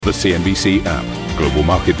The CNBC app. Global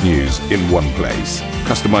market news in one place.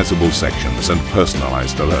 Customizable sections and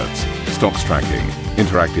personalized alerts. Stocks tracking,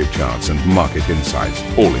 interactive charts and market insights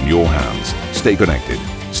all in your hands. Stay connected.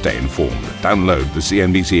 Stay informed. Download the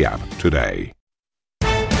CNBC app today.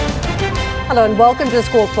 Hello and welcome to the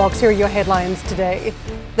Squawk Box. Here are your headlines today.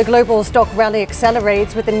 The global stock rally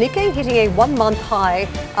accelerates with the Nikkei hitting a one-month high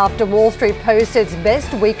after Wall Street posted its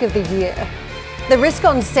best week of the year. The risk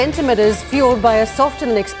on sentiment is fueled by a softer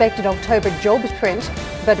than expected October jobs print,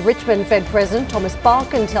 but Richmond Fed President Thomas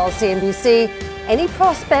Barkin tells CNBC any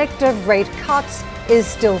prospect of rate cuts is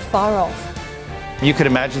still far off. You could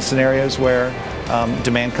imagine scenarios where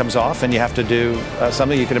demand comes off and you have to do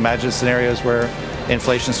something. You could imagine scenarios where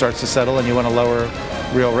inflation starts to settle and you want to lower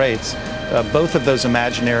real rates. Both of those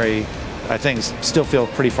imaginary things still feel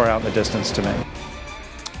pretty far out in the distance to me.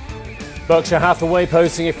 Berkshire Hathaway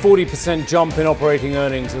posting a 40% jump in operating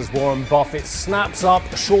earnings as Warren Buffett snaps up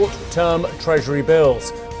short-term treasury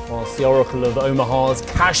bills, whilst the Oracle of Omaha's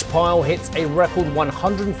cash pile hits a record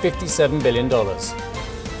 $157 billion.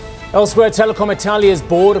 Elsewhere, Telecom Italia's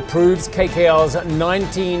board approves KKR's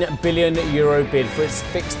 €19 billion bid for its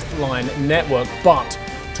fixed-line network, but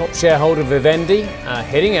top shareholder Vivendi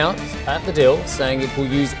hitting out at the deal, saying it will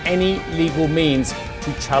use any legal means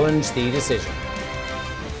to challenge the decision.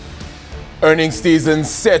 Earnings season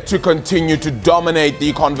set to continue to dominate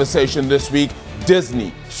the conversation this week.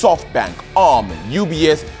 Disney, SoftBank, Arm,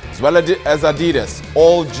 UBS, as well as Adidas,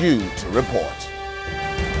 all due to report.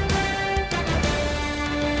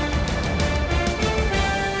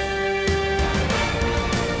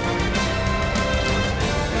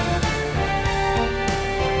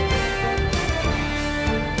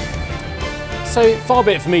 So far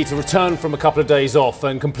be it for me to return from a couple of days off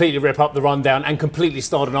and completely rip up the rundown and completely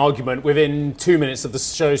start an argument within 2 minutes of the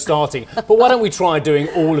show starting. But why don't we try doing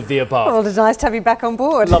all of the above? Well, it's nice to have you back on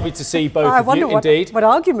board. Lovely to see both of you, indeed. What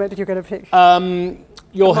argument you're going to pick?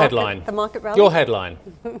 Your headline. The market rally? Your headline.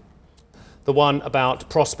 The one about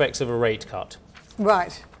prospects of a rate cut.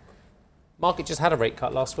 Right. Market just had a rate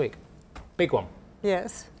cut last week. Big one.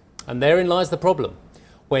 Yes. And therein lies the problem.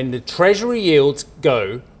 When the Treasury yields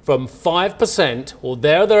go from 5% or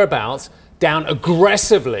thereabouts down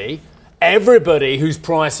aggressively, everybody who's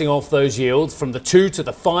pricing off those yields from the 2 to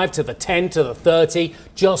the 5 to the 10 to the 30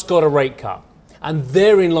 just got a rate cut. And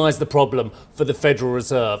therein lies the problem for the Federal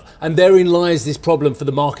Reserve. And therein lies this problem for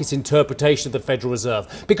the market's interpretation of the Federal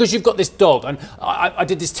Reserve. Because you've got this dog, and I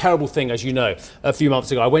did this terrible thing, as you know, a few months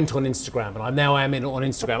ago. I went on Instagram, and I now am on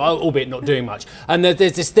Instagram, albeit not doing much. And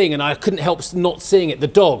there's this thing, and I couldn't help not seeing it, the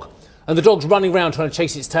dog. And the dog's running around trying to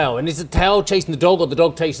chase its tail. And is the tail chasing the dog or the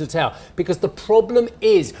dog chasing the tail? Because the problem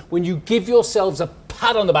is when you give yourselves a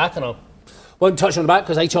pat on the back, and I won't touch on the back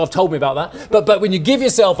because HR have told me about that, but when you give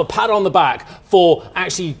yourself a pat on the back for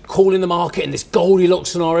actually calling the market in this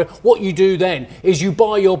Goldilocks scenario, what you do then is you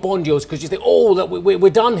buy your bond yields because you think, oh, look,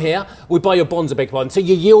 we're done here. We buy your bonds, a big one. So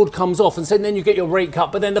your yield comes off and so then you get your rate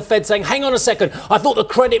cut. But then the Fed's saying, hang on a second, I thought the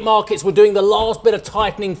credit markets were doing the last bit of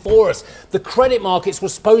tightening for us. The credit markets were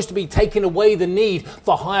supposed to be taking away the need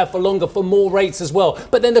for higher for longer, for more rates as well.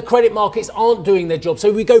 But then the credit markets aren't doing their job.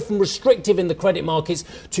 So we go from restrictive in the credit markets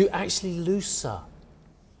to actually looser.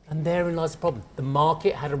 And therein lies the problem. The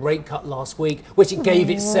market had a rate cut last week, which it gave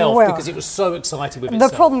itself because it was so excited with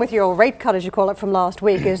itself. The problem with your rate cut, as you call it, from last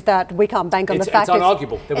week is that we can't bank on the fact it's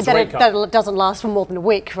unarguable. There was a rate cut. That it doesn't last for more than a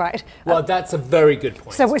week, right? Well, that's a very good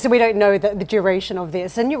point. So we don't know the duration of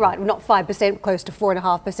this. And you're right, not 5%, close to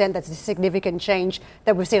 4.5%. That's a significant change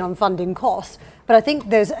that we've seen on funding costs. But I think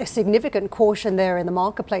there's a significant caution there in the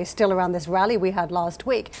marketplace still around this rally we had last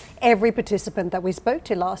week. Every participant that we spoke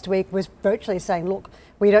to last week was virtually saying, look,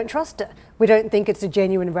 we don't trust it. We don't think it's a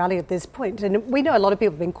genuine rally at this point. And we know a lot of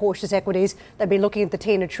people have been cautious equities. They've been looking at the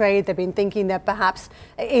 10-year trade. They've been thinking that perhaps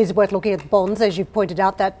it is worth looking at bonds. As you've pointed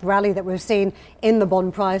out, that rally that we've seen in the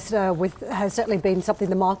bond price has certainly been something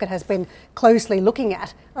the market has been closely looking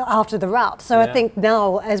at after the rout. So I think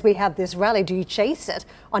now, as we have this rally, do you chase it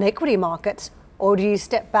on equity markets? Or do you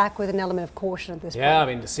step back with an element of caution at this point? Yeah, I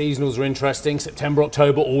mean, the seasonals are interesting. September,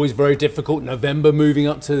 October, always very difficult. November, moving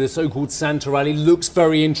up to the so-called Santa rally, looks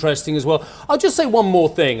very interesting as well. I'll just say one more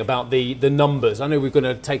thing about the numbers. I know we're going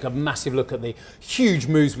to take a massive look at the huge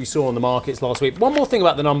moves we saw on the markets last week. One more thing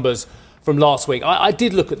about the numbers from last week. I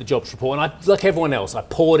did look at the jobs report, and like everyone else, I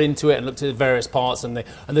poured into it and looked at the various parts and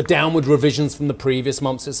the downward revisions from the previous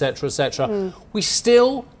months, etc., etc. We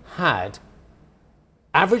still had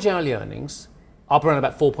average hourly earnings up around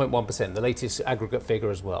about 4.1%, the latest aggregate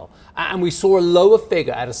figure as well. And we saw a lower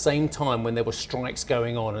figure at the same time when there were strikes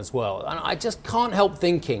going on as well. And I just can't help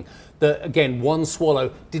thinking that, again, one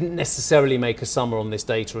swallow didn't necessarily make a summer on this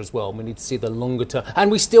data as well. We need to see the longer term.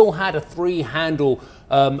 And we still had a 3-handle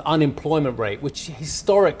unemployment rate, which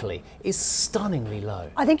historically is stunningly low.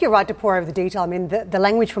 I think you're right to pour over the detail. I mean, the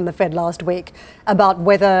language from the Fed last week about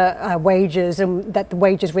whether wages and that the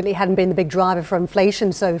wages really hadn't been the big driver for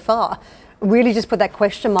inflation so far really just put that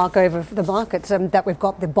question mark over the markets, that we've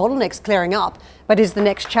got the bottlenecks clearing up. But is the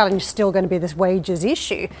next challenge still going to be this wages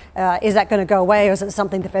issue? Is that going to go away, or is it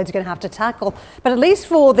something the Fed's going to have to tackle? But at least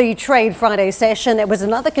for the trade Friday session, it was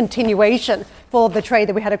another continuation for the trade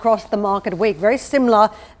that we had across the market week. Very similar,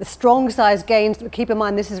 the strong size gains. Keep in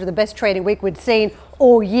mind, this is the best trading week we'd seen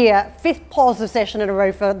all year. 5th positive session in a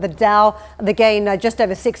row for the Dow. The gain just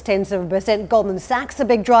over 0.6%. Goldman Sachs, a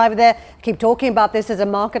big driver there. Keep talking about this as a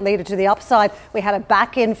market leader to the upside. We had a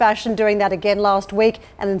back-end fashion doing that again last week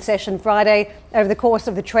and in session Friday. Over the course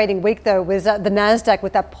of the trading week, though, was the Nasdaq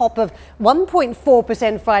with that pop of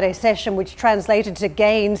 1.4% Friday session, which translated to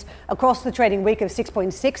gains across the trading week of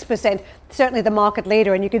 6.6%. Certainly the market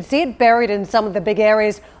leader, and you can see it buried in some of the big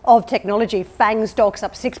areas of technology. FANG stocks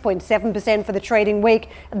up 6.7% for the trading week.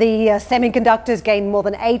 The semiconductors gained more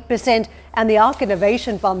than 8%, and the ARK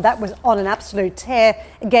Innovation Fund, that was on an absolute tear,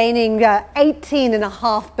 gaining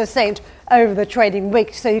 18.5% over the trading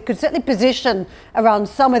week. So you could certainly position around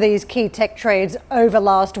some of these key tech trades over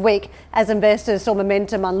last week as investors saw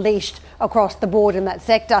momentum unleashed across the board in that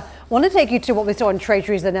sector. I want to take you to what we saw in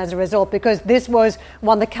treasuries then as a result, because this was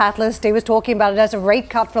one of the catalysts. He was talking about it as a rate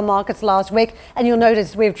cut for markets last week, and you'll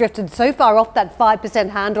notice we've drifted so far off that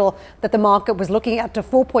 5% handle that the market was looking at to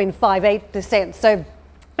 4.58%. So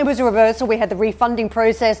it was a reversal. We had the refunding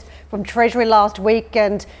process from Treasury last week,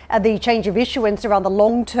 and the change of issuance around the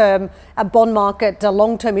long-term bond market,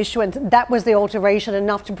 long-term issuance. That was the alteration,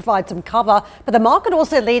 enough to provide some cover. But the market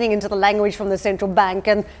also leaning into the language from the central bank,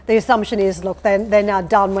 and the assumption is, look, they're now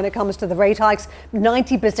done when it comes to the rate hikes.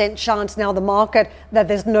 90% chance now the market that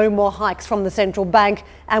there's no more hikes from the central bank.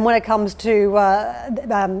 And when it comes to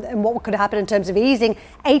what could happen in terms of easing,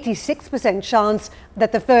 86% chance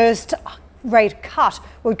that the first rate cut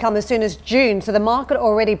would come as soon as June. So the market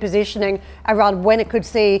already positioning around when it could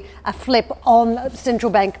see a flip on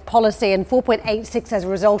central bank policy, and 4.86 as a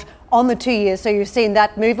result on the 2 years. So you've seen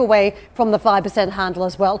that move away from the 5% handle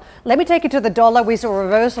as well. Let me take you to the dollar. We saw a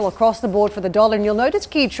reversal across the board for the dollar, and you'll notice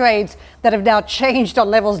key trades that have now changed on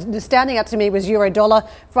levels. Standing out to me was euro dollar.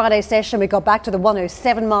 Friday session, we got back to the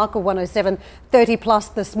 107 mark, or 107.30 plus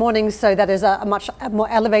this morning. So that is a much more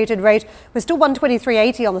elevated rate. We're still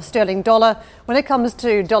 123.80 on the sterling dollar. When it comes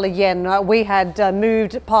to dollar yen, we had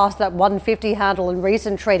moved past that 150 handle in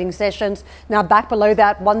recent trading sessions. Now back below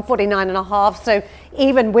that, 149.5. So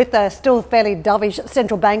even with a still fairly dovish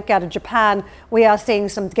central bank out of Japan, we are seeing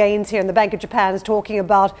some gains here. And the Bank of Japan is talking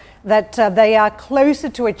about that they are closer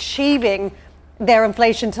to achieving their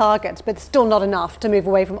inflation targets, but still not enough to move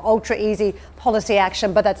away from ultra easy policy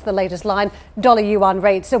action. But that's the latest line. Dollar yuan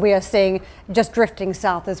rate, so we are seeing just drifting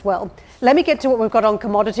south as well. Let me get to what we've got on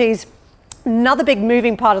commodities. Another big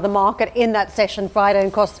moving part of the market in that session Friday and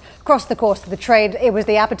across the course of the trade, it was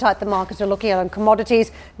the appetite the markets are looking at on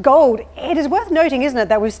commodities. Gold, it is worth noting, isn't it,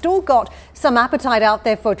 that we've still got some appetite out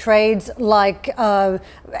there for trades like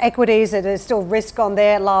equities. There's still risk on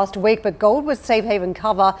there last week, but gold was safe haven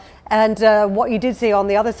cover. And what you did see on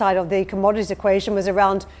the other side of the commodities equation was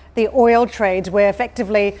around the oil trades, where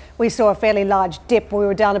effectively we saw a fairly large dip. We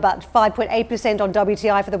were down about 5.8% on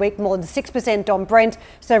WTI for the week, more than 6% on Brent.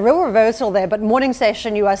 So real reversal there. But morning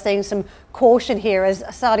session, you are seeing some caution here as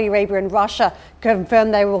Saudi Arabia and Russia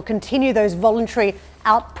confirm they will continue those voluntary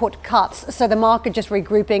output cuts. So the market just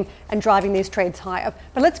regrouping and driving these trades higher.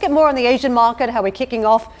 But let's get more on the Asian market, how we're kicking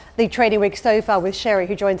off the trading week so far with Sherry,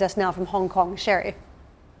 who joins us now from Hong Kong. Sherry.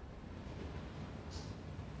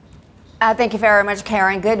 Thank you very much,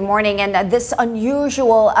 Karen. Good morning. And this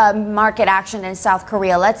unusual market action in South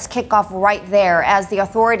Korea, let's kick off right there as the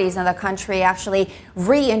authorities in the country actually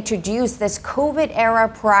reintroduced this COVID-era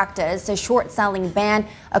practice, a short selling ban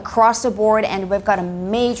across the board. And we've got a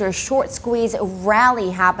major short squeeze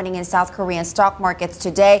rally happening in South Korean stock markets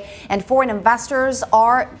today. And foreign investors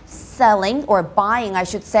are selling, or buying, I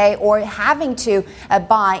should say, or having to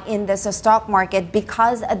buy in this stock market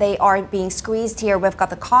because they are being squeezed here. We've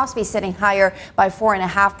got the Kospi sitting higher by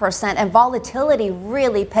 4.5%, and volatility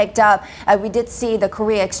really picked up. We did see the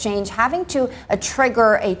Korea Exchange having to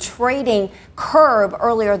trigger a trading curb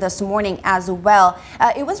earlier this morning as well.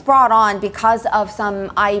 It was brought on because of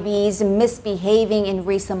some IBs misbehaving in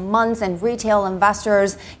recent months and retail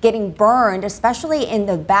investors getting burned, especially in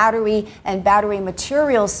the battery and battery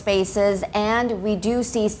material spaces. And we do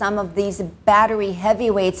see some of these battery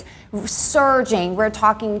heavyweights surging. We're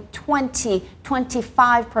talking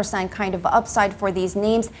 25% kind of upside for these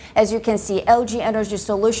names. As you can see, LG Energy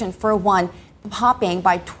Solution, for one, popping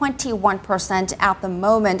by 21% at the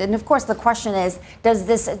moment. And of course, the question is, does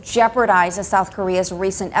this jeopardize South Korea's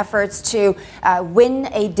recent efforts to win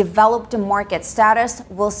a developed market status?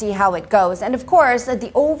 We'll see how it goes. And of course,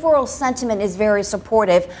 the overall sentiment is very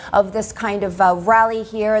supportive of this kind of rally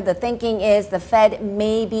here. The thinking is the Fed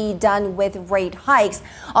may be done with rate hikes.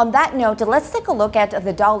 On that note, let's take a look at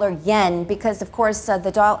the dollar yen, because of course,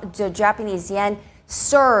 the Japanese yen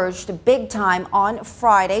surged big time on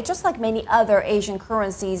Friday, just like many other Asian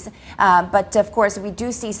currencies. But of course, we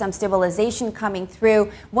do see some stabilization coming through.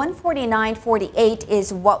 149.48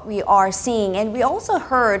 is what we are seeing. And we also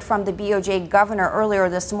heard from the BOJ governor earlier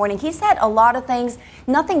this morning. He said a lot of things,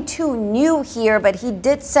 nothing too new here, but he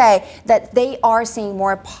did say that they are seeing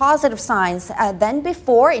more positive signs than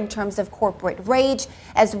before in terms of corporate rate,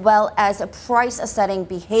 as well as price setting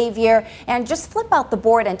behavior. And just flip out the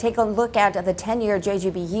board and take a look at the 10-year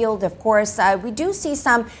JGB yield. Of course, we do see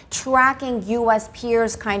some tracking U.S.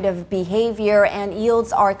 peers kind of behavior, and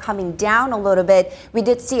yields are coming down a little bit. We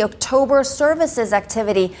did see October services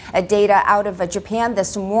activity data out of Japan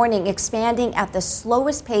this morning, expanding at the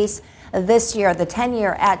slowest pace this year, the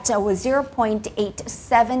 10-year at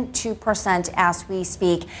 0.872% as we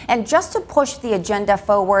speak. And just to push the agenda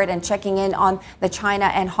forward and checking in on the China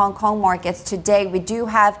and Hong Kong markets today, we do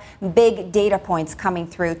have big data points coming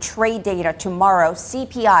through. Trade data tomorrow,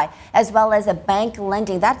 CPI, as well as a bank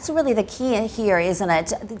lending. That's really the key here, isn't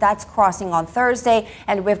it? That's crossing on Thursday,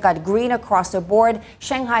 and we've got green across the board.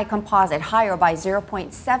 Shanghai Composite higher by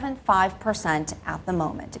 0.75% at the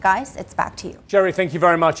moment. Guys, it's back to you. Jerry, thank you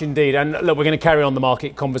very much indeed. And look, we're going to carry on the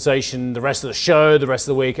market conversation the rest of the show, the rest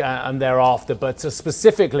of the week and thereafter. But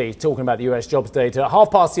specifically talking about the US jobs data, at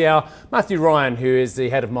 1:30, Matthew Ryan, who is the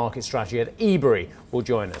head of market strategy at eBury, will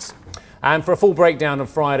join us. And for a full breakdown of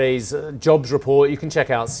Friday's jobs report, you can check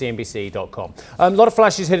out cnbc.com. A lot of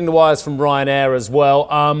flashes hitting the wires from Ryanair as well.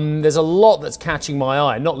 There's a lot that's catching my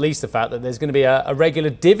eye, not least the fact that there's going to be a regular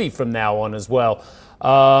divvy from now on as well.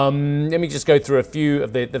 Let me just go through a few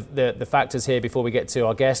of the factors here before we get to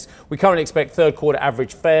our guest. We currently expect third quarter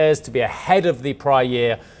average fares to be ahead of the prior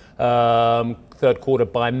year third quarter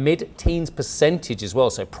by mid-teens percentage as well.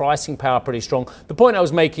 So pricing power pretty strong. The point I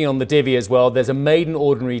was making on the divvy as well, there's a maiden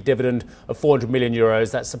ordinary dividend of 400 million euros.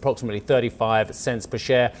 That's approximately 35 cents per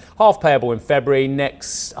share. Half payable in February,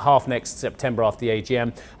 half next September after the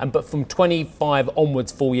AGM. But from 25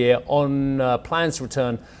 onwards full year on plans to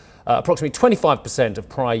return approximately 25% of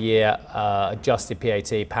prior year adjusted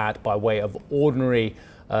PAT by way of ordinary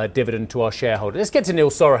dividend to our shareholders. Let's get to Neil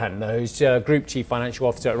Sorohan, who's Group Chief Financial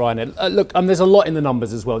Officer at Ryanair. Look, there's a lot in the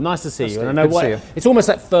numbers as well. Nice to see you. And I know it's almost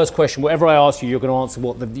that first question. Whatever I ask you, you're going to answer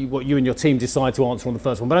what you and your team decide to answer on the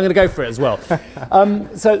first one. But I'm going to go for it as well.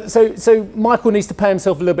 So Michael needs to pay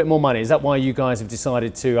himself a little bit more money. Is that why you guys have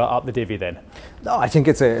decided to up the divvy then? No, I think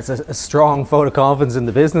it's a strong vote of confidence in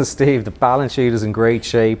the business, Steve. The balance sheet is in great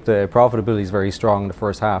shape. The profitability is very strong in the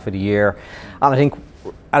first half of the year. And I think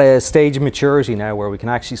at a stage of maturity now where we can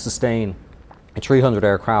actually sustain a 300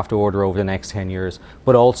 aircraft order over the next 10 years,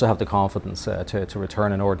 but also have the confidence to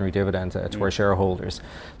return an ordinary dividend to our shareholders.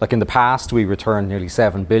 Like in the past, we returned nearly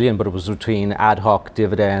 7 billion, but it was between ad hoc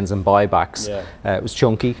dividends and buybacks. It was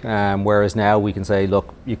chunky, whereas now we can say,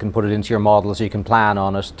 look, you can put it into your models, you can plan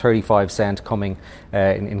on it. 35 cent coming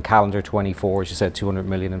in calendar 24, as you said, 200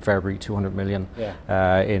 million in February, 200 million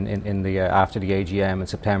in the after the AGM in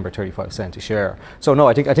September, 35 cent a share. So no,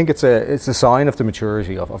 I think it's a sign of the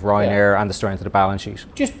maturity of Ryanair and the strength of the balance sheet.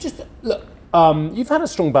 Just look, you've had a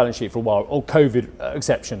strong balance sheet for a while, or COVID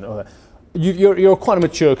exception. You're quite a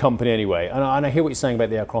mature company anyway, and I hear what you're saying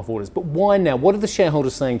about the aircraft orders, but why now? What are the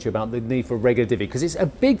shareholders saying to you about the need for a regular divvy? Because it's a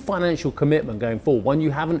big financial commitment going forward, one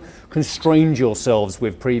you haven't constrained yourselves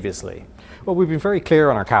with previously. Well, we've been very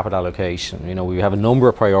clear on our capital allocation. You know, we have a number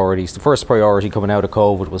of priorities. The first priority coming out of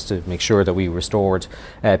COVID was to make sure that we restored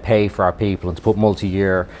pay for our people and to put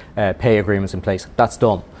multi-year pay agreements in place. That's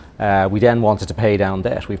done. We then wanted to pay down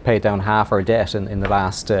debt. We've paid down half our debt in the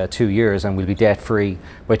last 2 years, and we'll be debt-free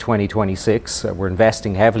by 2026. We're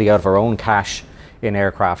investing heavily out of our own cash in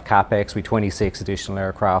aircraft capex. We 26 additional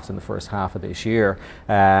aircraft in the first half of this year,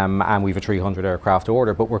 and we've a 300 aircraft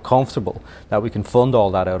order, but we're comfortable that we can fund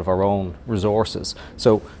all that out of our own resources.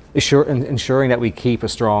 So ensuring that we keep a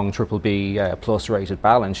strong BBB plus rated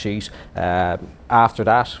balance sheet. After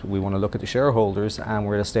that, we want to look at the shareholders, and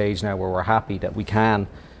we're at a stage now where we're happy that we can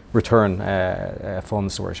return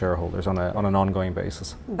funds to our shareholders on an ongoing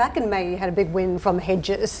basis. Back in May, you had a big win from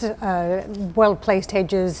hedges, well-placed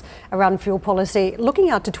hedges around fuel policy. Looking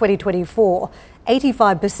out to 2024,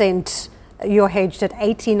 85% you're hedged at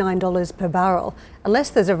 $89 per barrel. Unless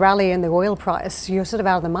there's a rally in the oil price, you're sort of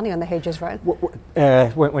out of the money on the hedges, right?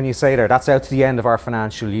 When you say that's out to the end of our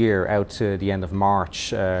financial year, out to the end of March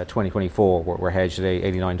 2024, we're hedged at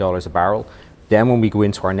 $89 a barrel. Then when we go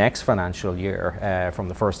into our next financial year, from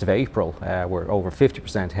the 1st of April, we're over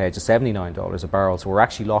 50% hedged at $79 a barrel. So we're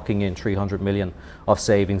actually locking in 300 million of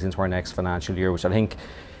savings into our next financial year, which I think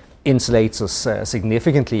insulates us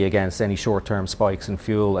significantly against any short-term spikes in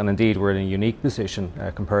fuel. And indeed, we're in a unique position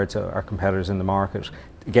compared to our competitors in the market,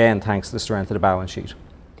 again, thanks to the strength of the balance sheet.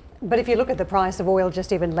 But if you look at the price of oil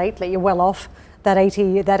just even lately, you're well off that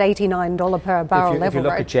 $89 per barrel level, If you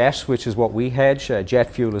look right? at jet, which is what we hedge,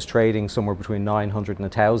 jet fuel is trading somewhere between 900 and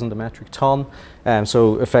 1,000 a metric tonne.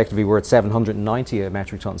 So effectively we're at 790 a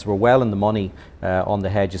metric tonne. So we're well in the money on the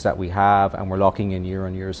hedges that we have, and we're locking in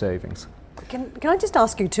year-on-year savings. Can I just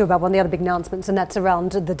ask you too about one of the other big announcements, and that's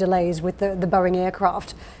around the delays with the Boeing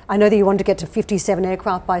aircraft. I know that you want to get to 57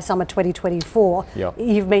 aircraft by summer 2024. Yep.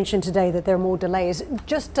 You've mentioned today that there are more delays.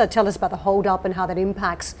 Just tell us about the hold-up and how that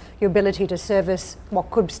impacts your ability to service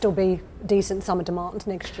what could still be decent summer demand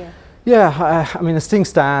next year. Yeah, I mean, as things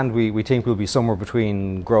stand, we think we'll be somewhere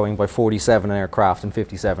between growing by 47 aircraft and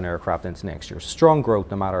 57 aircraft into next year. Strong growth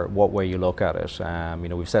no matter what way you look at it.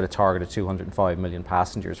 We've set a target of 205 million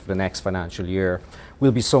passengers for the next financial year.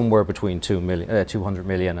 We'll be somewhere between 200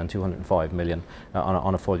 million and 205 million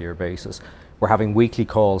on a full year basis. We're having weekly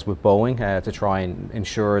calls with Boeing to try and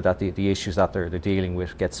ensure that the issues that they're dealing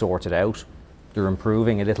with get sorted out. They're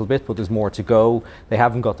improving a little bit, but there's more to go. They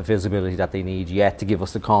haven't got the visibility that they need yet to give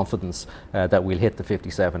us the confidence that we'll hit the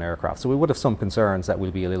 57 aircraft. So we would have some concerns that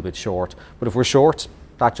we'll be a little bit short. But if we're short,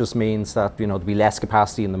 that just means that there'll be less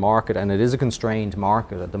capacity in the market, and it is a constrained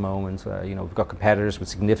market at the moment. We've got competitors with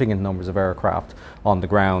significant numbers of aircraft on the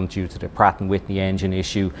ground due to the Pratt & Whitney engine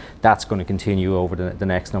issue. That's going to continue over the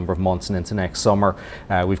next number of months and into next summer.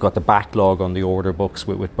 We've got the backlog on the order books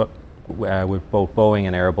with both Boeing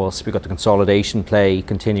and Airbus. We've got the consolidation play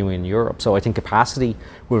continuing in Europe. So I think capacity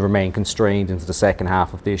will remain constrained into the second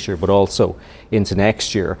half of this year, but also into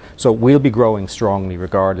next year. So we'll be growing strongly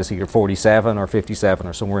regardless, either 47 or 57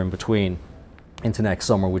 or somewhere in between into next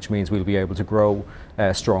summer, which means we'll be able to grow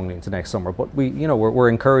strongly into next summer. But we're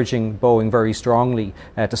encouraging Boeing very strongly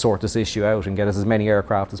to sort this issue out and get us as many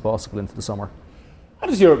aircraft as possible into the summer. How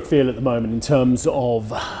does Europe feel at the moment in terms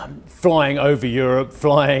of flying over Europe,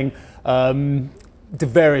 flying to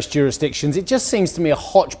various jurisdictions? It just seems to me a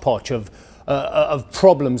hodgepodge of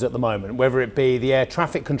problems at the moment, whether it be the air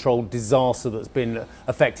traffic control disaster that's been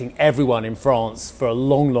affecting everyone in France for a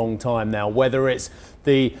long, long time now, whether it's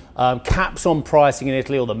the caps on pricing in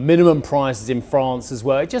Italy or the minimum prices in France as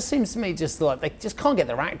well. It just seems to me just like they just can't get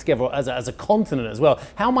their act together as a continent as well.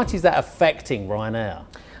 How much is that affecting Ryanair?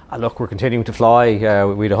 Look, we're continuing to fly.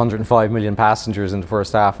 We had 105 million passengers in the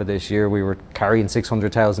first half of this year. We were carrying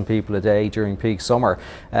 600,000 people a day during peak summer.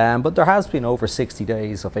 But there has been over 60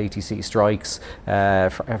 days of ATC strikes.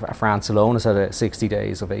 France alone has had 60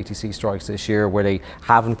 days of ATC strikes this year where they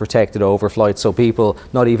haven't protected overflights. So people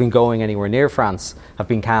not even going anywhere near France have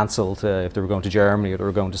been cancelled if they were going to Germany or they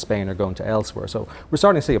were going to Spain or going to elsewhere. So we're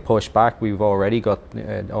starting to see a pushback. We've already got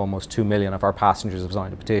almost 2 million of our passengers have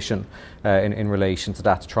signed a petition in relation to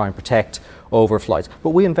that to try and protect overflights.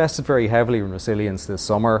 But we invested very heavily in resilience this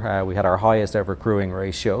summer. We had our highest ever crewing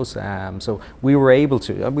ratios. So we were able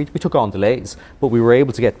to, we took on delays, but we were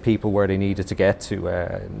able to get people where they needed to get to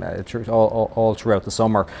all throughout the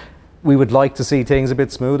summer. We would like to see things a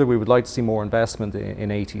bit smoother. We would like to see more investment in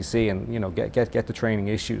ATC and get the training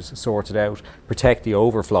issues sorted out, protect the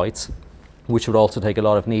overflights, which would also take a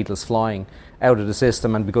lot of needless flying out of the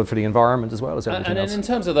system and be good for the environment as well as everything else. And in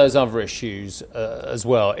terms of those other issues as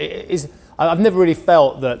well, I've never really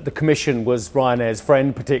felt that the Commission was Ryanair's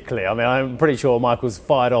friend particularly. I mean, I'm pretty sure Michael's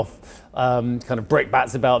fired off kind of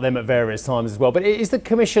brickbats about them at various times as well. But is the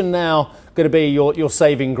Commission now going to be your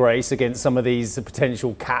saving grace against some of these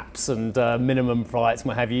potential caps and minimum flights and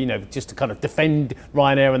what have you, just to kind of defend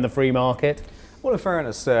Ryanair and the free market? Well, in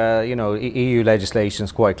fairness, EU legislation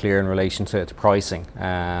is quite clear in relation to pricing.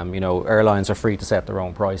 Airlines are free to set their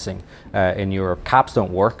own pricing in Europe. Caps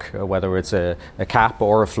don't work, whether it's a cap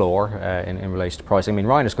or a floor in relation to pricing. I mean,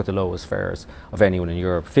 Ryanair's got the lowest fares of anyone in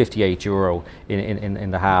Europe, €58 in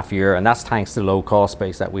the half year, and that's thanks to the low cost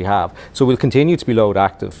base that we have. So we'll continue to be load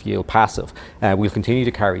active, yield passive. We'll continue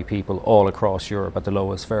to carry people all across Europe at the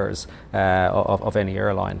lowest fares of any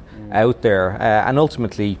airline out there. And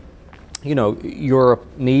ultimately, Europe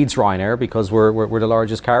needs Ryanair because we're the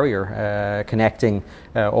largest carrier connecting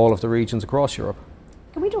all of the regions across Europe.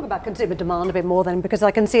 Can we talk about consumer demand a bit more then? Because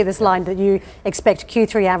I can see this line that you expect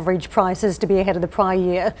Q3 average prices to be ahead of the prior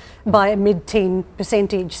year by a mid-teen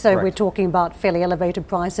percentage. So Correct. We're talking about fairly elevated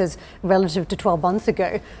prices relative to 12 months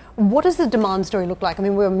ago. What does the demand story look like? I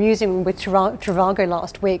mean, we were musing with Trivago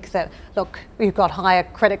last week that, look, we've got higher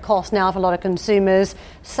credit costs now for a lot of consumers,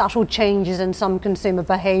 subtle changes in some consumer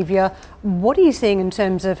behaviour. What are you seeing in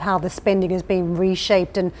terms of how the spending is being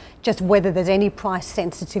reshaped and just whether there's any price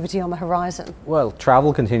sensitivity on the horizon? Well,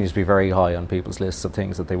 travel continues to be very high on people's lists of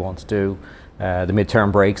things that they want to do. The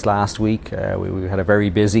midterm breaks last week, we had a very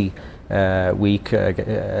busy week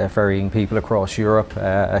ferrying people across Europe.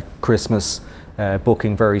 Christmas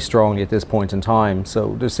booking very strongly at this point in time.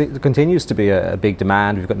 So there continues to be a big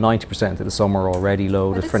demand. We've got 90% of the summer already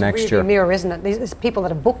loaded for next year. Mirror, isn't it? There's people that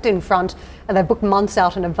have booked in front and they've booked months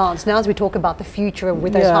out in advance. Now as we talk about the future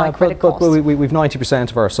with those high credit costs. But we've 90%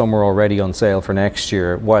 of our summer already on sale for next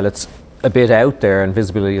year. While it's a bit out there and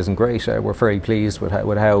visibility isn't great, we're very pleased with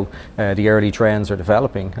how the early trends are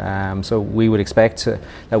developing. So we would expect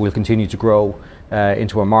that we'll continue to grow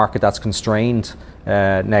into a market that's constrained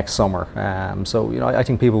next summer. I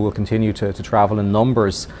think people will continue to travel in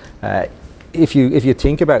numbers. If you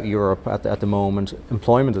think about Europe at the moment,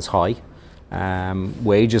 employment is high,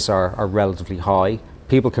 wages are relatively high.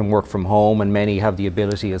 People can work from home, and many have the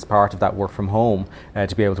ability as part of that work from home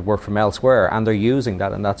to be able to work from elsewhere, and they're using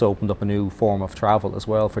that, and that's opened up a new form of travel as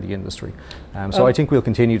well for the industry. I think we'll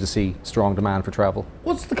continue to see strong demand for travel.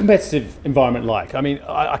 What's the competitive environment like? I mean,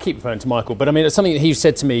 I keep referring to Michael, but I mean, it's something that he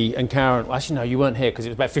said to me and Karen. Well, actually, no, you weren't here because it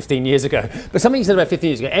was about 15 years ago. But something he said about 15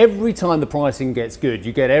 years ago, every time the pricing gets good,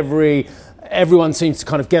 you get everyone seems to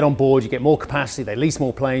kind of get on board, you get more capacity, they lease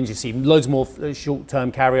more planes, you see loads more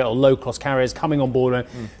short-term carrier or low-cost carriers coming on board.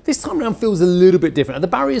 This time around feels a little bit different. Are the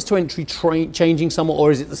barriers to entry changing somewhat, or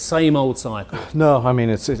is it the same old cycle? No, I mean,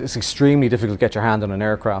 it's extremely difficult to get your hand on an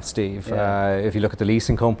aircraft, Steve. Yeah. If you look at the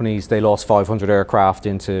leasing companies, they lost 500 aircraft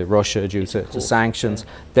into Russia due to sanctions.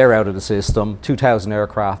 Yeah. They're out of the system. 2,000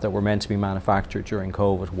 aircraft that were meant to be manufactured during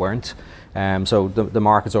COVID weren't. So the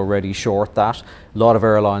market's already short that. A lot of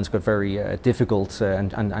airlines got very difficult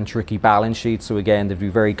and tricky balance sheets. So again, they've to be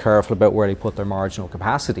very careful about where they put their marginal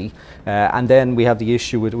capacity. And then we have the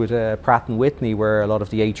issue with Pratt & Whitney, where a lot of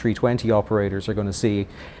the A320 operators are going to see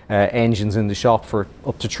engines in the shop for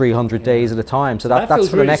up to 300 days at a time. So that's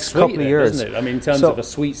for the next couple of years. Doesn't it? I mean, in terms of a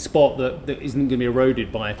sweet spot that isn't going to be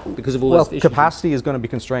eroded because of all this issues. Capacity is going to be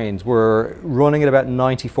constrained. We're running at about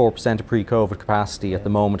 94% of pre-COVID capacity at the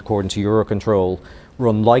moment, according to Eurocontrol. We're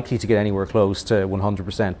unlikely to get anywhere close to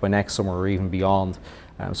 100% by next summer or even beyond.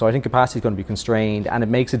 So I think capacity is going to be constrained, and it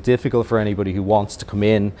makes it difficult for anybody who wants to come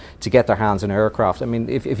in to get their hands on aircraft. I mean,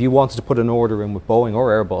 if you wanted to put an order in with Boeing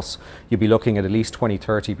or Airbus, you'd be looking at least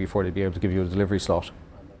 2030 before they'd be able to give you a delivery slot.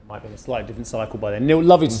 Might be in a slightly different cycle by then. Neil,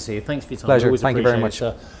 lovely to see you. Thanks for your time. Pleasure. Thank you very much.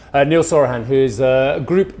 Neil Sorahan, who is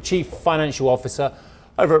Group Chief Financial Officer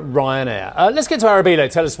over at Ryanair. Let's get to Arabilo.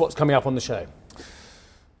 Tell us what's coming up on the show.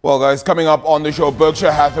 Well, guys, coming up on the show,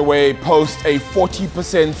 Berkshire Hathaway posts a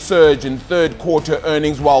 40% surge in third quarter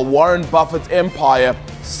earnings while Warren Buffett's empire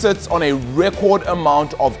sits on a record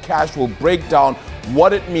amount of cash. We'll break down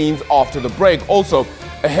what it means after the break. Also,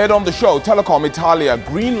 ahead on the show, Telecom Italia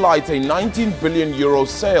greenlights a €19 billion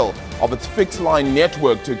sale of its fixed line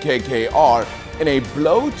network to KKR in a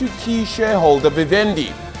blow to key shareholder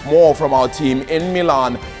Vivendi. More from our team in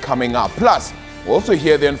Milan coming up. Plus, we'll also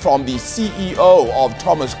hear then from the CEO of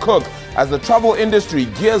Thomas Cook as the travel industry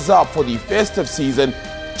gears up for the festive season.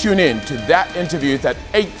 Tune in to that interview. It's at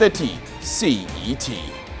 8:30 CET.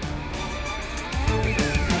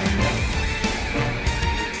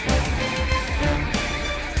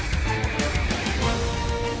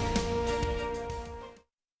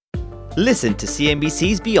 Listen to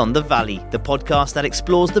CNBC's Beyond the Valley, the podcast that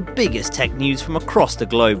explores the biggest tech news from across the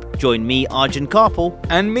globe. Join me, Arjun Karpal.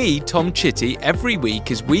 And me, Tom Chitty, every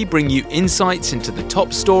week as we bring you insights into the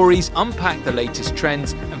top stories, unpack the latest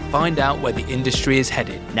trends, and find out where the industry is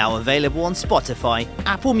headed. Now available on Spotify,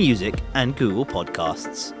 Apple Music, and Google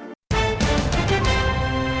Podcasts.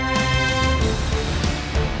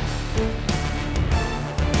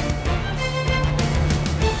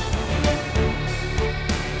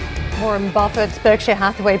 Warren Buffett's Berkshire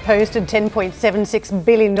Hathaway posted $10.76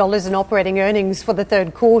 billion in operating earnings for the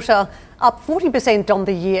third quarter, up 40% on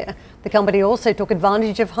the year. The company also took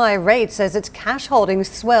advantage of higher rates as its cash holdings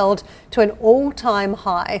swelled to an all-time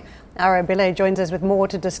high. Arabile joins us with more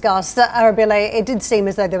to discuss. Arabile, it did seem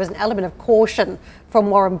as though there was an element of caution from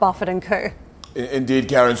Warren Buffett and co. Indeed,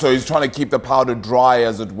 Karen. So he's trying to keep the powder dry,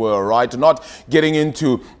 as it were, right? Not getting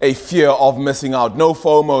into a fear of missing out. No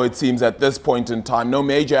FOMO, it seems, at this point in time. No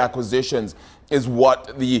major acquisitions is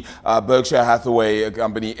what the Berkshire Hathaway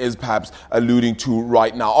company is perhaps alluding to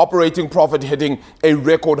right now. Operating profit hitting a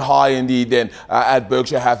record high indeed then at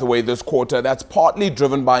Berkshire Hathaway this quarter. That's partly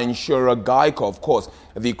driven by insurer Geico, of course.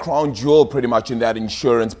 The crown jewel pretty much in that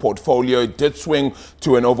insurance portfolio. It did swing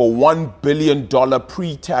to an over $1 billion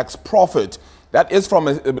pre-tax profit. That is from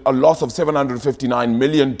a loss of $759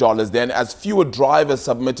 million then, as fewer drivers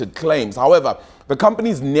submitted claims. However, the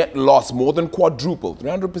company's net loss more than quadrupled,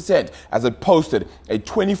 300%, as it posted a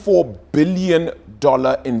 $24 billion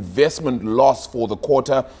investment loss for the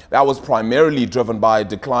quarter. That was primarily driven by a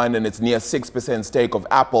decline in its near 6% stake of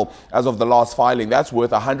Apple as of the last filing. That's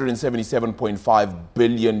worth $177.5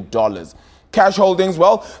 billion. Cash holdings,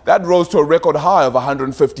 well, that rose to a record high of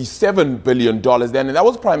 $157 billion then, and that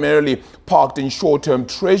was primarily parked in short-term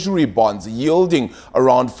treasury bonds, yielding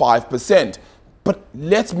around 5%. But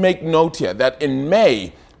let's make note here that in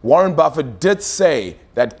May, Warren Buffett did say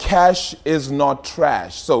that cash is not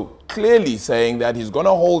trash. So clearly saying that he's going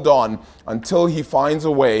to hold on until he finds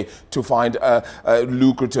a way to find a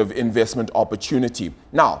lucrative investment opportunity.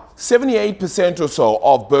 Now, 78% or so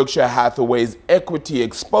of Berkshire Hathaway's equity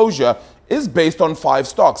exposure is based on 5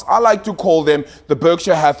 stocks. I like to call them the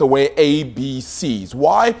Berkshire Hathaway ABCs.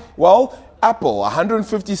 Why? Well, Apple,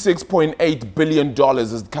 $156.8 billion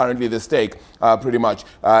is currently the stake, pretty much,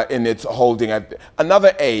 in its holding.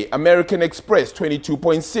 Another A, American Express,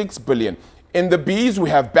 $22.6 billion. In the B's, we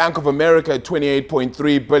have Bank of America at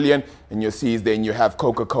 $28.3 billion. In your C's, then you have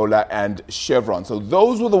Coca-Cola and Chevron. So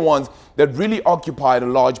those were the ones that really occupied a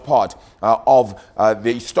large part of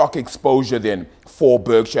the stock exposure then for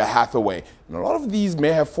Berkshire Hathaway. And a lot of these may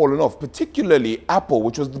have fallen off, particularly Apple,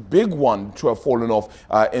 which was the big one to have fallen off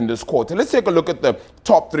in this quarter. Let's take a look at the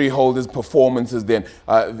top 3 holders' performances then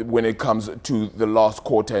when it comes to the last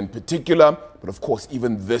quarter in particular, but of course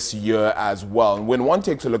even this year as well. And when one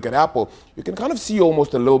takes a look at Apple, you can kind of see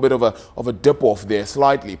almost a little bit of a dip off there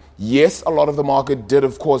slightly. Yes, a lot of the market did,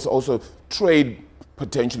 of course, also trade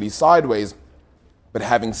potentially sideways. But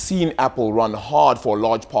having seen Apple run hard for a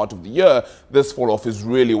large part of the year, this fall off is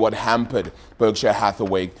really what hampered Berkshire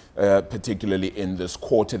Hathaway, particularly in this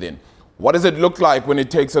quarter then. What does it look like when it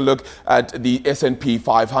takes a look at the S&P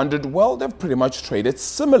 500? Well, they've pretty much traded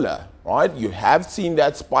similar, right? You have seen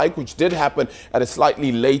that spike, which did happen at a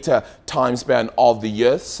slightly later time span of the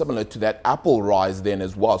year, similar to that Apple rise then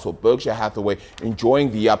as well. So Berkshire Hathaway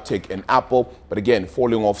enjoying the uptick in Apple, but again,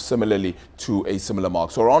 falling off similarly to a similar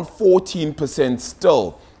mark. So around 14%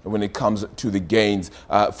 still when it comes to the gains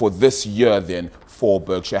for this year then for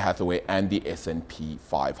Berkshire Hathaway and the S&P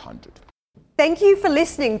 500. Thank you for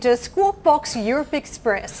listening to Squawk Box Europe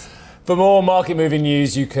Express. For more market-moving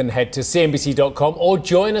news, you can head to cnbc.com or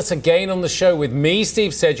join us again on the show with me,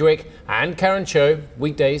 Steve Sedgwick, and Karen Cho,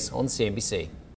 weekdays on CNBC.